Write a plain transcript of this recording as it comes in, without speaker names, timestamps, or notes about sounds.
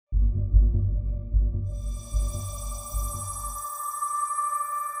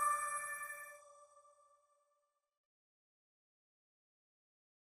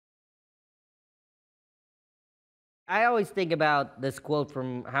I always think about this quote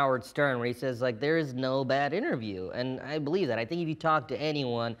from Howard Stern where he says, like, there is no bad interview. And I believe that. I think if you talk to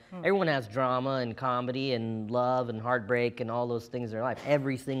anyone, everyone has drama and comedy and love and heartbreak and all those things in their life.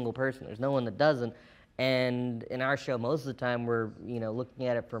 Every single person. There's no one that doesn't. And in our show, most of the time, we're, looking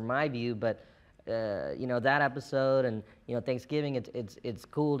at it from my view, but, that episode and, Thanksgiving, it's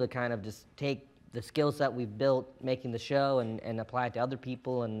cool to kind of just take the skill set we've built making the show and apply it to other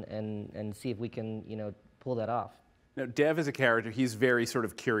people and see if we can, pull that off. Now, Dev is a character, he's very sort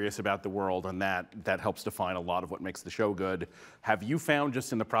of curious about the world, and that helps define a lot of what makes the show good. Have you found,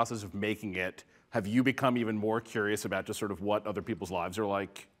 just in the process of making it, have you become even more curious about just sort of what other people's lives are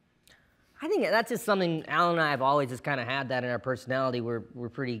like? I think that's just something Alan and I have always just kind of had that in our personality. We're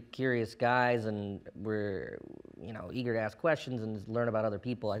pretty curious guys, and we're eager to ask questions and just learn about other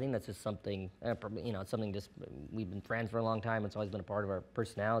people. I think that's just something it's something just we've been friends for a long time. It's always been a part of our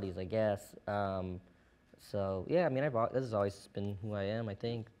personalities, I guess. So yeah, I mean, this has always been who I am, I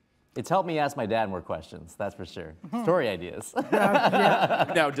think. It's helped me ask my dad more questions, that's for sure. Story ideas.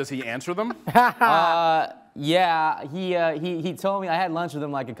 Now, does he answer them? Yeah, he told me, I had lunch with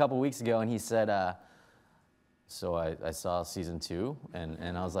him like a couple weeks ago, and he said, so I saw season 2,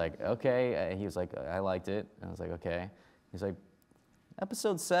 and I was like, okay. He was like, I liked it. And I was like, okay. He's like,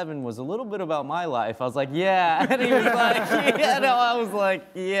 episode 7 was a little bit about my life. I was like, yeah. And he was like, yeah. No, I was like,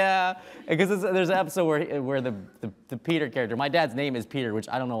 yeah. Because there's an episode where the Peter character, my dad's name is Peter, which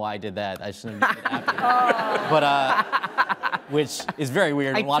I don't know why I did that. I shouldn't have did it after. But, which is very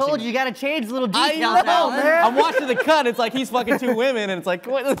weird. I told you, you gotta change little details. I know, man. I'm watching the cut. It's like he's fucking 2 women, and it's like,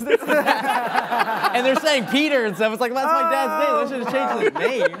 what is this? And they're saying Peter and stuff. It's like, that's my dad's name. I should have changed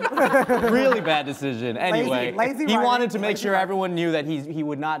his name. Really bad decision. Anyway, lazy he writing, wanted to make sure everyone knew that he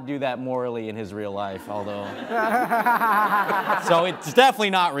would not do that morally in his real life, although. So it's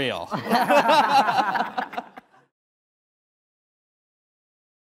definitely not real.